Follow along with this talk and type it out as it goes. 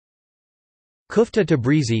Kufta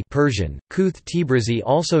Tabrizi Persian, Kuth Tabrizi,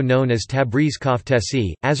 also known as Tabriz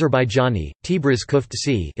koftesi, Azerbaijani, Tabriz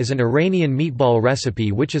koftesi, is an Iranian meatball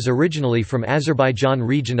recipe which is originally from Azerbaijan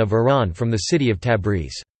region of Iran from the city of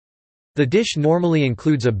Tabriz. The dish normally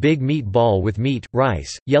includes a big meat ball with meat,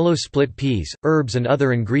 rice, yellow split peas, herbs and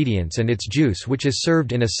other ingredients and its juice, which is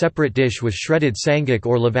served in a separate dish with shredded sangak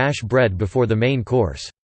or lavash bread before the main course.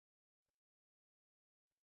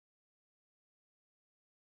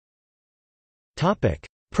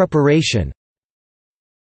 Preparation.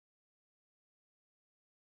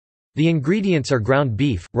 The ingredients are ground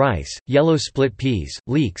beef, rice, yellow split peas,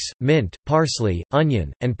 leeks, mint, parsley,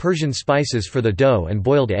 onion, and Persian spices for the dough, and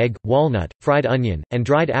boiled egg, walnut, fried onion, and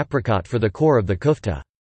dried apricot for the core of the kufta.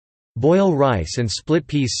 Boil rice and split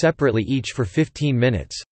peas separately each for 15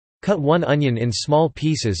 minutes. Cut one onion in small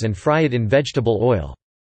pieces and fry it in vegetable oil.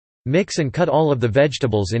 Mix and cut all of the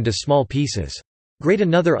vegetables into small pieces. Grate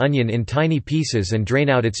another onion in tiny pieces and drain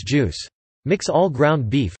out its juice. Mix all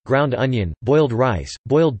ground beef, ground onion, boiled rice,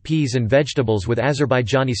 boiled peas and vegetables with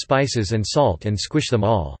Azerbaijani spices and salt and squish them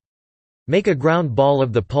all. Make a ground ball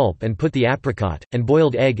of the pulp and put the apricot, and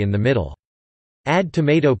boiled egg in the middle. Add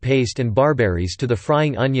tomato paste and barberries to the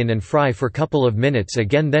frying onion and fry for couple of minutes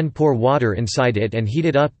again, then pour water inside it and heat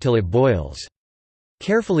it up till it boils.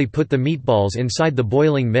 Carefully put the meatballs inside the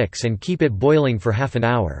boiling mix and keep it boiling for half an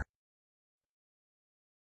hour.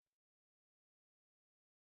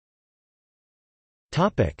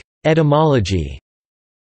 Etymology.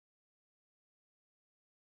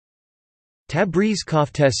 Tabriz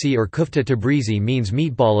koftesi or kufta Tabrizi means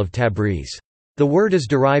meatball of Tabriz. The word is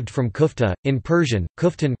derived from kufta. In Persian,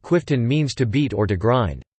 kuftan means to beat or to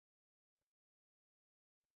grind.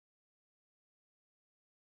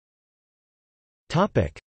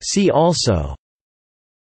 See also: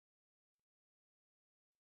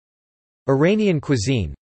 Iranian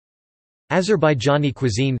cuisine, Azerbaijani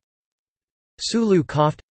cuisine, Sulu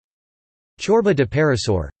koft, Chorba de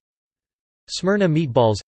Parasor, Smyrna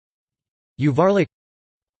meatballs, Uvarlik,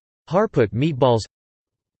 Harput meatballs.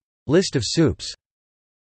 List of soups.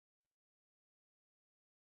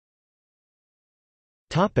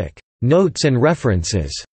 Notes and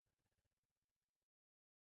references.